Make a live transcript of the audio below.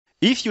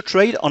If you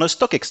trade on a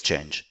stock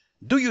exchange,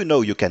 do you know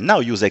you can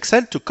now use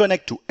Excel to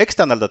connect to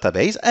external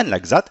database and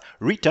like that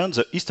return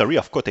the history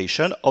of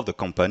quotation of the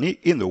company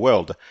in the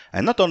world,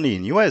 and not only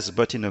in US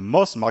but in the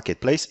most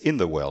marketplace in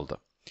the world.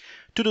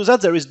 To do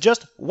that, there is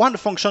just one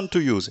function to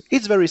use.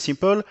 It's very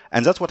simple,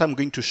 and that's what I'm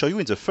going to show you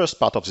in the first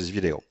part of this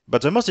video.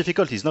 But the most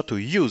difficult is not to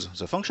use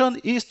the function,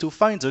 is to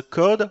find the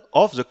code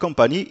of the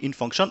company in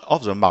function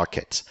of the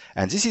market.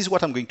 And this is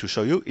what I'm going to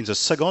show you in the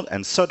second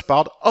and third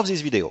part of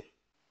this video.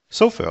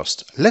 So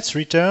first, let's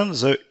return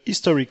the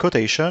history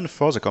quotation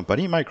for the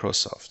company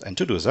Microsoft. And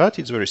to do that,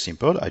 it's very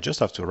simple. I just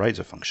have to write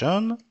the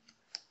function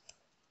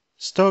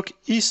stock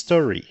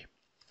history.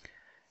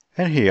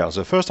 And here,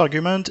 the first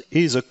argument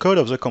is the code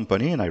of the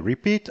company, and I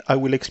repeat, I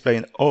will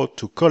explain how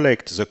to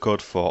collect the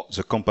code for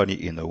the company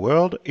in the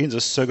world in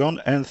the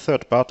second and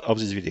third part of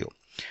this video.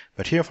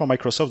 But here for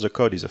Microsoft, the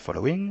code is the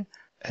following: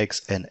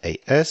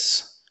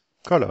 XNAS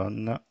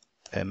colon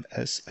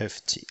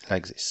MSFT,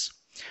 like this.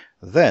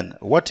 Then,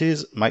 what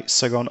is my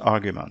second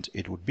argument?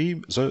 It would be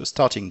the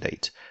starting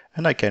date.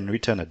 And I can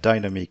return a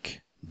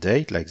dynamic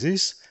date like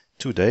this,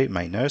 today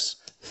minus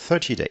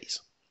 30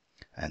 days.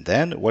 And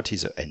then, what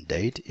is the end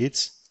date?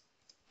 It's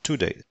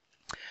today.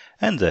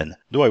 And then,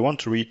 do I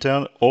want to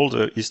return all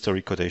the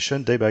history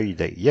quotation day by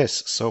day?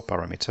 Yes, so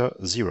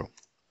parameter 0.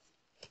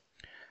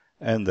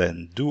 And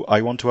then, do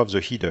I want to have the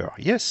header?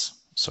 Yes,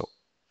 so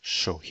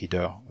show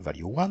header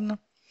value 1.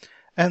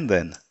 And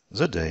then,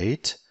 the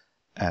date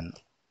and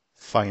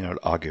final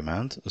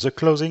argument, the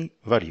closing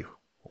value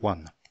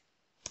 1.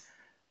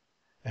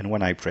 And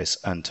when I press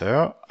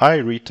enter, I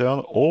return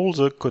all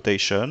the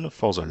quotation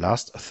for the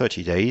last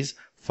 30 days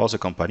for the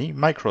company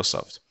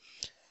Microsoft.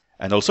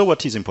 And also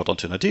what is important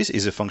to notice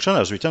is the function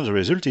has returned the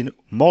result in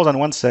more than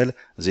one cell.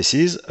 This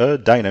is a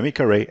dynamic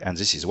array, and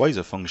this is why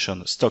the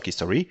function stock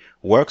history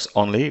works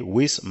only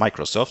with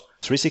Microsoft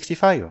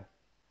 365.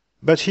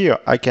 But here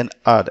I can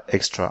add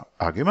extra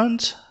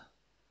argument.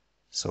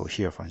 So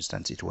here, for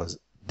instance, it was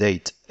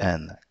date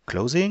and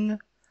closing.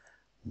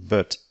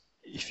 But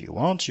if you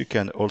want, you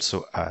can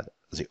also add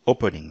the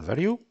opening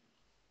value,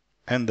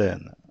 and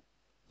then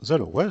the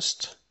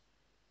lowest,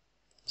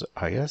 the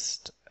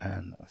highest,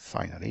 and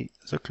finally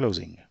the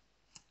closing.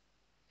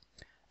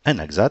 And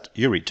like that,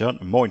 you return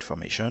more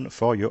information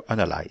for your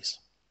analyze.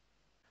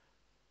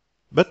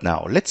 But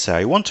now, let's say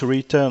I want to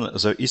return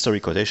the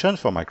history quotation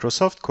for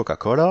Microsoft,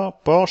 Coca-Cola,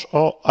 Porsche,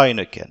 or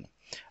Heineken.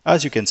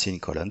 As you can see in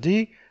column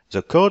D,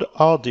 the code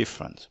are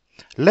different.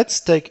 Let's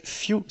take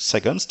few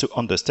seconds to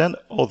understand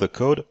how the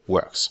code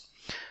works.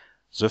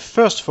 The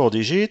first 4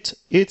 digits,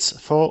 it's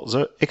for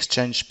the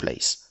exchange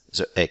place,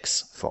 the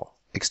X for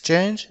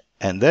exchange,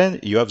 and then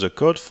you have the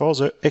code for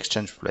the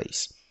exchange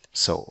place.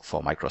 So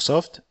for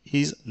Microsoft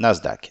is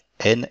NASDAQ,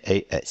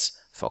 NAS.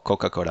 For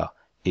Coca-Cola,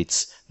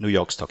 it's New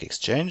York Stock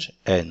Exchange,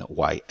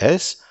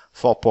 NYS.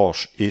 For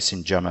Porsche, it's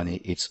in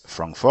Germany, it's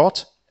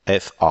Frankfurt,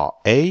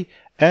 FRA.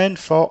 And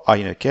for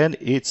Heineken,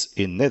 it's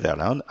in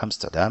Netherlands,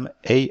 Amsterdam,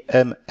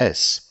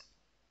 AMS.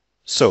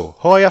 So,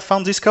 how I have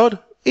found this code?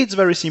 It's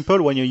very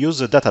simple when you use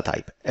the data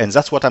type, and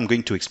that's what I'm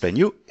going to explain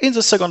you in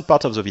the second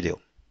part of the video.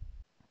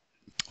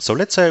 So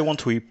let's say I want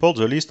to report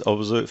the list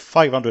of the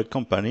 500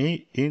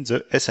 company in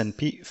the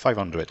S&P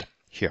 500.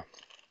 Here,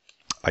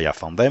 I have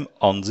found them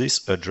on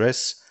this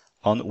address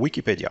on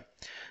Wikipedia.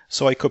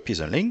 So I copy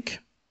the link,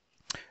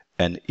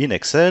 and in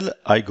Excel,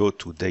 I go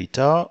to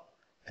data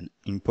and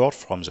import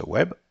from the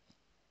web.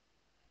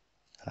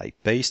 I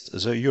paste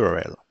the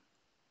URL.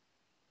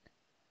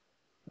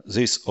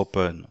 This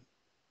open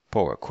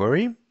Power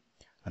Query,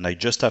 and I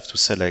just have to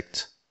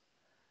select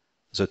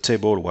the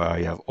table where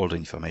I have all the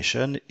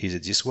information. Is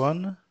it this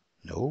one?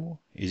 No.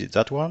 Is it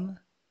that one?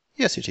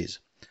 Yes, it is.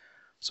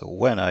 So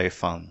when I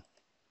found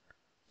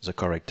the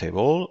correct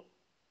table,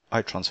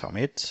 I transform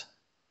it.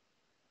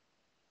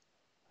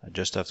 I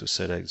just have to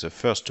select the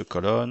first 2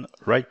 columns,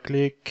 right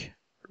click,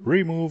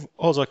 remove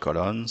other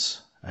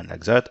columns, and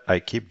like that I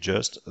keep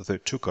just the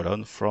 2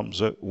 columns from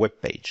the web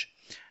page.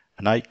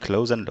 And I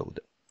close and load.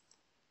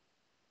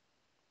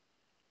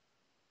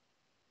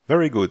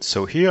 Very good.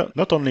 So here,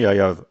 not only I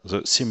have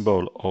the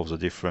symbol of the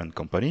different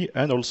company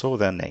and also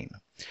their name.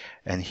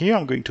 And here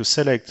I'm going to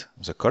select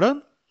the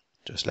column,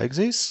 just like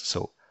this.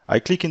 So I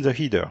click in the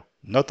header,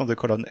 not on the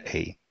column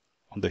A,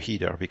 on the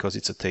header because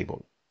it's a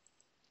table.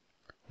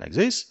 Like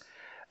this.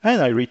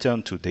 And I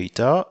return to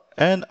data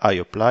and I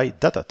apply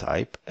data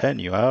type,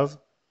 and you have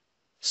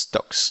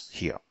stocks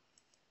here.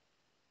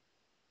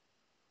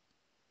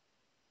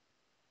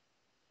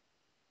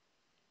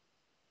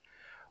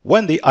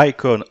 When the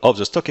icon of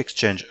the stock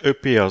exchange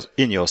appears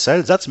in your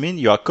cell, that means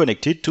you are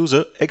connected to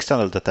the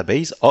external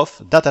database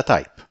of data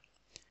type.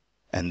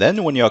 And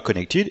then when you are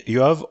connected,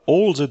 you have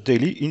all the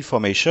daily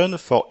information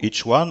for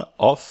each one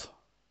of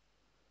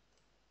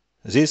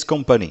this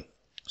company.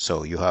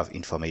 So you have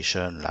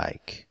information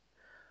like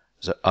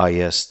the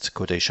highest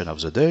quotation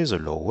of the day, the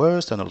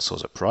lowest, and also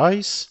the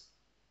price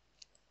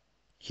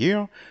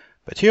here.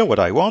 But here what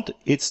I want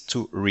is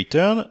to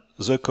return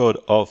the code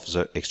of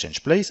the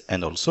exchange place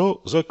and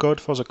also the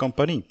code for the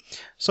company.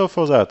 So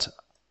for that,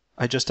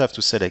 I just have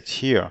to select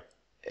here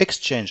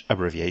exchange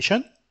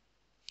abbreviation,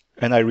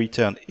 and I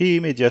return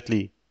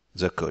immediately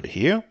the code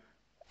here,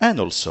 and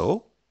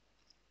also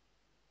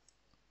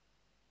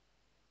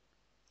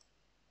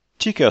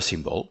ticker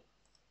symbol,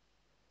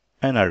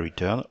 and I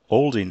return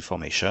all the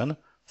information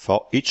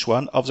for each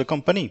one of the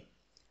company.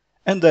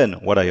 And then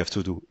what I have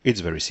to do,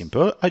 it's very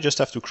simple. I just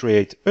have to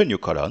create a new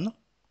column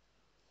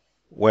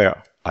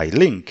where I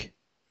link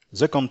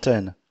the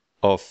content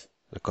of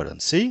the column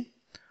C,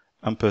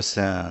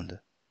 ampersand,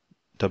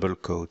 double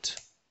quote,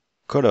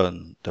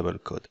 colon, double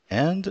quote,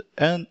 and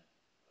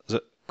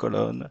the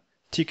column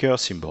ticker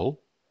symbol.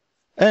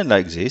 And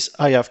like this,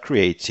 I have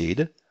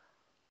created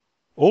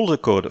all the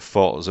code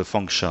for the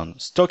function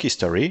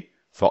STOCKHISTORY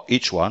for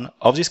each one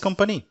of this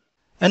company.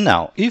 And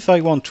now, if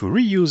I want to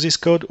reuse this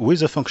code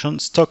with the function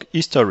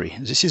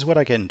STOCKHISTORY, this is what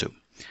I can do.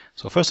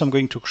 So first I'm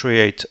going to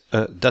create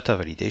a data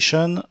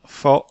validation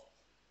for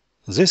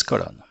this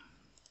column.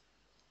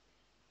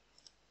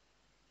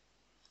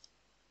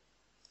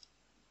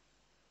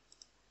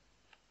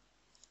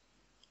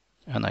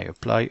 And I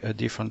apply a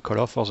different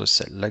color for the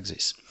cell, like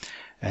this.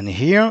 And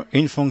here,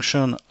 in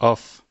function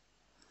of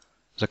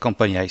the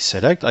company I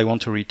select, I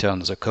want to return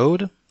the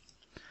code.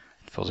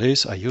 For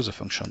this, I use the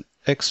function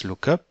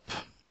xlookup.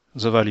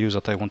 The value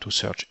that I want to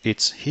search,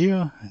 it's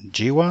here,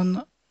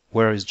 G1.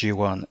 Where is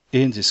G1?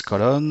 In this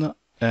column.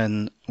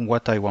 And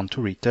what I want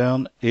to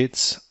return,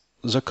 it's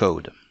the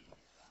code.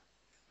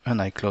 And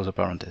I close the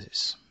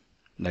parenthesis,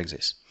 like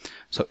this.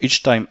 So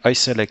each time I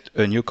select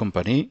a new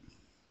company,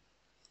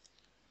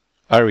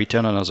 I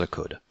return another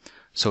code.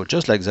 So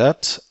just like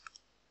that,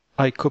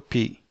 I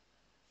copy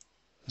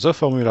the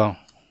formula,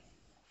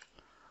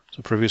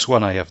 the previous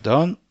one I have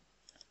done,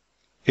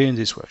 in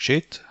this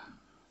worksheet,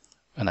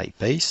 and I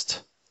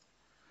paste.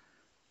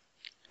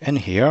 And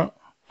here,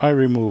 I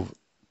remove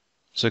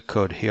the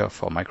code here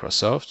for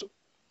Microsoft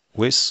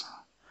with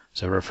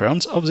the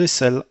reference of this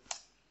cell,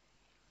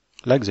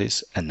 like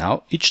this. And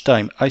now, each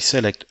time I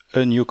select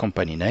a new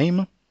company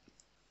name,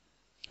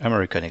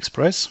 American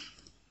Express,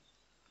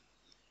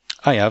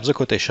 I have the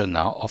quotation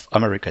now of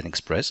American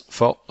Express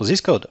for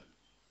this code.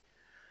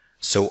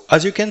 So,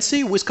 as you can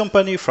see, with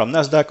company from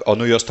Nasdaq or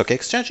New York Stock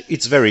Exchange,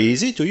 it's very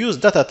easy to use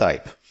data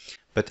type.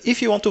 But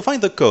if you want to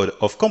find the code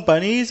of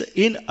companies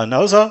in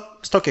another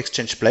stock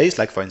exchange place,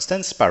 like for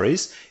instance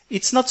Paris,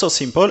 it's not so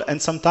simple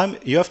and sometimes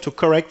you have to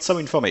correct some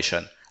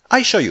information.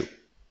 I show you.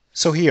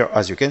 So here,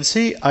 as you can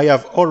see, I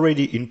have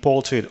already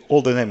imported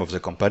all the name of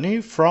the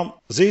company from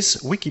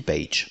this wiki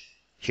page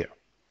here.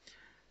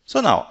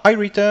 So now I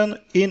return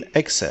in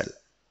Excel.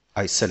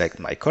 I select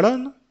my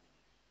column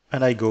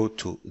and I go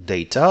to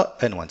Data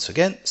and once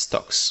again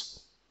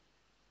Stocks.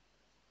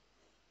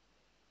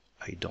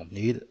 I don't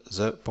need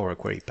the Power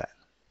Query pane.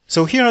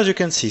 So here, as you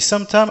can see,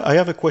 sometimes I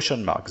have a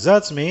question mark.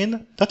 That means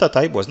data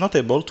type was not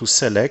able to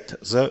select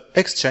the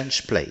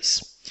exchange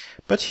place.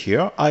 But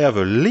here I have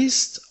a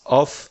list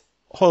of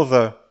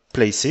other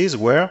places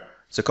where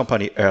the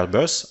company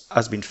Airbus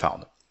has been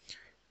found.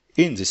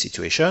 In this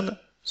situation,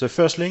 the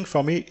first link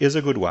for me is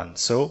a good one.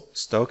 So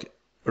stock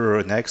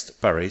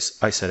Euronext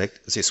Paris, I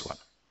select this one.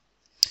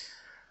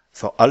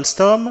 For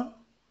Alstom,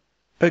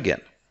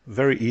 again,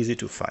 very easy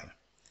to find.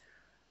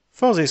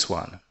 For this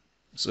one,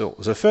 so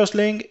the first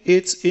link,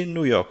 it's in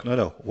New York.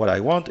 No, what I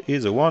want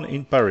is the one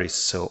in Paris.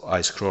 So I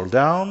scroll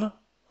down.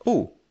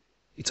 Oh,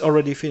 it's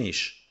already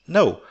finished.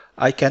 No,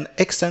 I can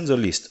extend the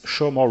list,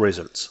 show more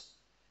results.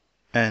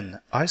 And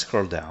I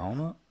scroll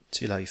down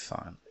till I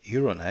find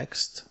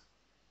Euronext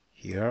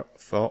here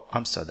for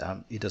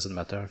Amsterdam. It doesn't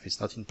matter if it's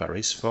not in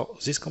Paris for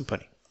this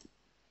company.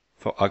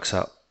 For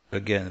AXA,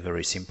 again,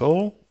 very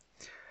simple.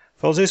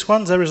 For this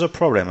one, there is a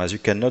problem. As you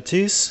can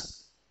notice,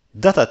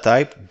 data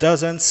type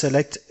doesn't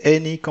select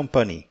any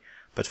company.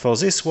 But for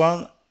this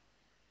one,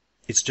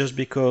 it's just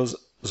because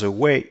the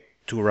way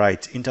to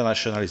write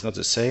international is not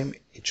the same.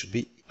 It should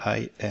be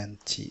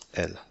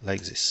INTL,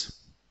 like this.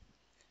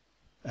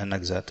 And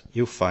like that,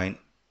 you find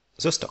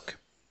the stock.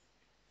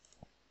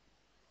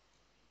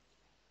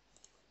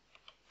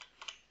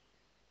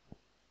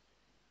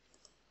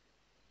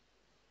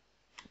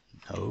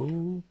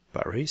 No,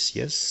 Paris,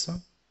 yes.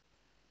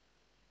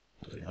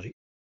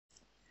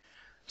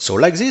 So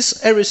like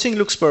this, everything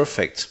looks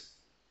perfect.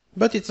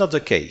 But it's not the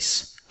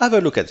case. Have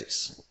a look at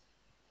this.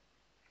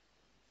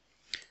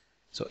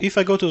 So if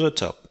I go to the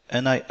top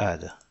and I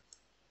add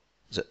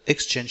the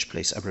exchange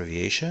place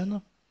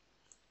abbreviation,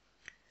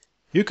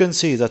 you can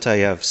see that I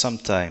have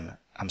sometime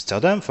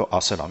Amsterdam for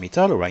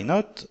ArcelorMittal, why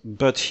not?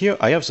 But here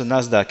I have the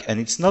Nasdaq and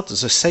it's not the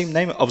same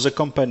name of the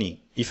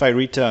company. If I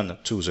return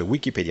to the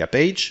Wikipedia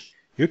page,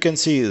 you can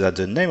see that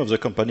the name of the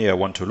company I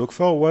want to look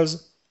for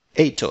was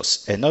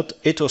Atos and not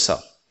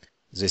Etosa.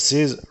 This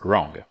is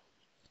wrong.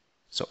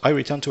 So I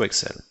return to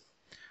Excel.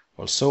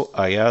 Also,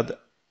 I add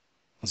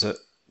the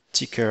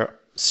ticker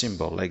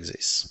symbol like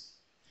this.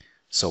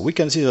 So we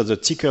can see that the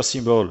ticker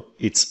symbol,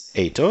 it's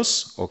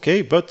Atos,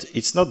 okay, but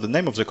it's not the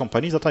name of the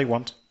company that I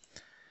want.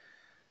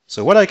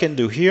 So what I can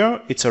do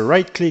here, it's a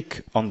right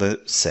click on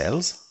the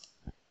cells,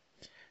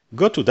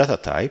 go to data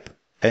type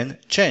and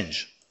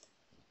change.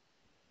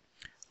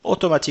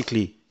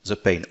 automatically the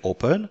pane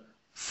open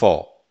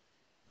for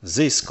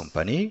this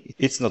company.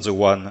 It's not the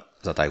one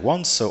that I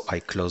want, so I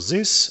close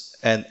this,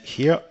 and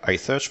here I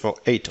search for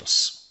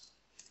Atos.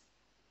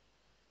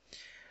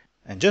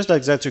 And just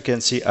like that, you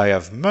can see I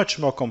have much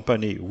more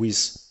company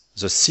with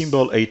the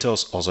symbol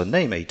Atos or the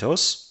name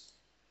Atos.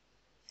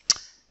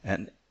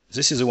 And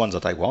this is the one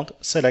that I want.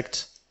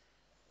 Select,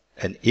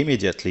 and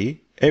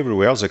immediately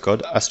everywhere the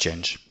code has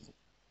changed.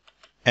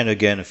 And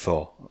again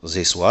for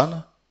this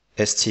one,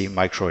 ST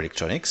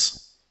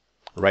Microelectronics,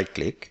 right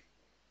click,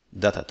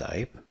 data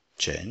type,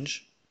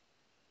 change.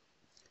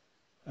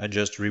 I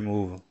just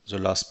remove the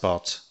last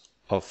part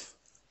of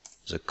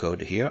the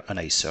code here and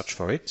I search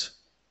for it.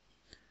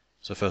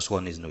 The first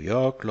one is New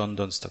York,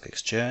 London Stock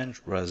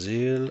Exchange,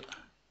 Brazil,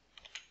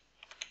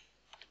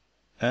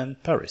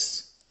 and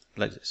Paris,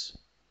 like this.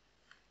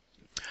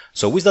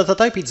 So with data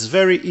type, it's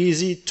very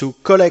easy to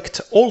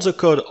collect all the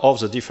code of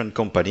the different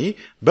company,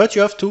 but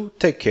you have to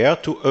take care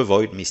to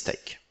avoid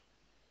mistake.